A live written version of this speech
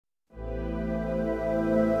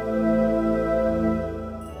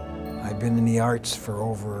been in the arts for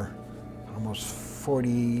over almost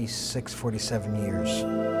 46, 47 years.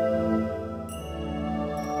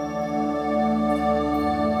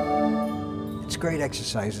 It's great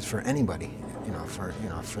exercises for anybody,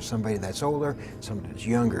 for somebody that's older, somebody that's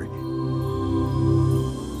younger.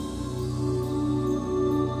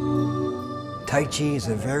 Tai Chi is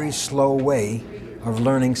a very slow way of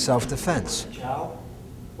learning self-defense. Chow,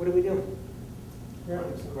 what are we doing?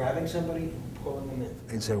 Grabbing somebody, pulling them in.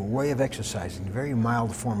 It's a way of exercising, a very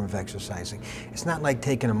mild form of exercising. It's not like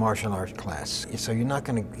taking a martial arts class. So you're not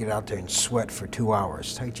going to get out there and sweat for 2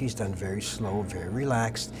 hours. Tai Chi's done very slow, very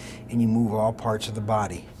relaxed, and you move all parts of the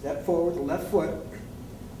body. Step forward, the left foot,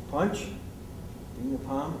 punch, bring the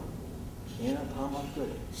palm, hand and palm up, good.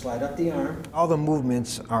 Slide up the arm. All the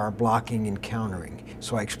movements are blocking and countering.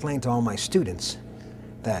 So I explain to all my students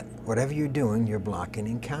that whatever you're doing, you're blocking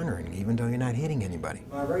and countering, even though you're not hitting anybody.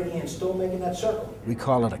 My right hand's still making that circle. We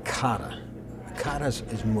call it a kata. A kata is,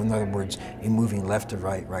 in other words, you're moving left to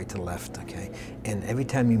right, right to left, okay? And every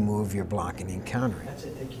time you move, you're blocking and countering. That's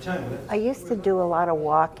it, take your time with it. I used to do a lot of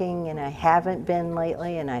walking, and I haven't been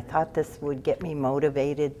lately, and I thought this would get me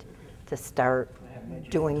motivated to start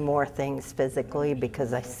doing more things physically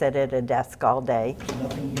because I sit at a desk all day.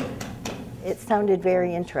 It sounded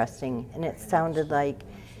very interesting, and it sounded like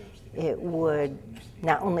it would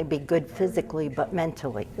not only be good physically, but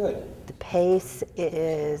mentally. Good. The pace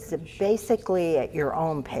is basically at your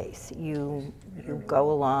own pace. You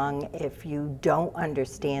go along. If you don't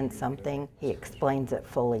understand something, he explains it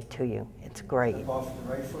fully to you. It's great. Step off the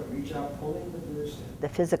right foot, reach out, pulling the wrist. The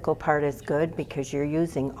physical part is good because you're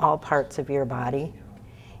using all parts of your body,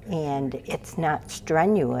 and it's not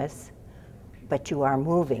strenuous, but you are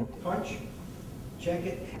moving. Punch. Check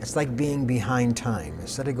it. It's like being behind time.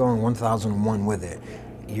 Instead of going 1001 with it,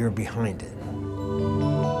 you're behind it.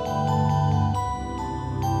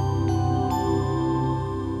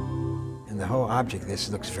 And the whole object,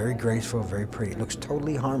 this looks very graceful, very pretty. It looks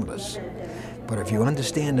totally harmless. But if you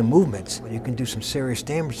understand the movements, you can do some serious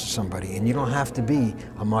damage to somebody, and you don't have to be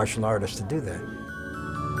a martial artist to do that.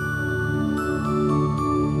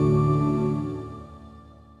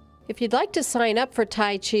 If you'd like to sign up for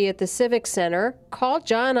Tai Chi at the Civic Center, call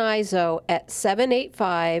John Izzo at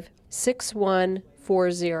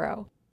 785-6140.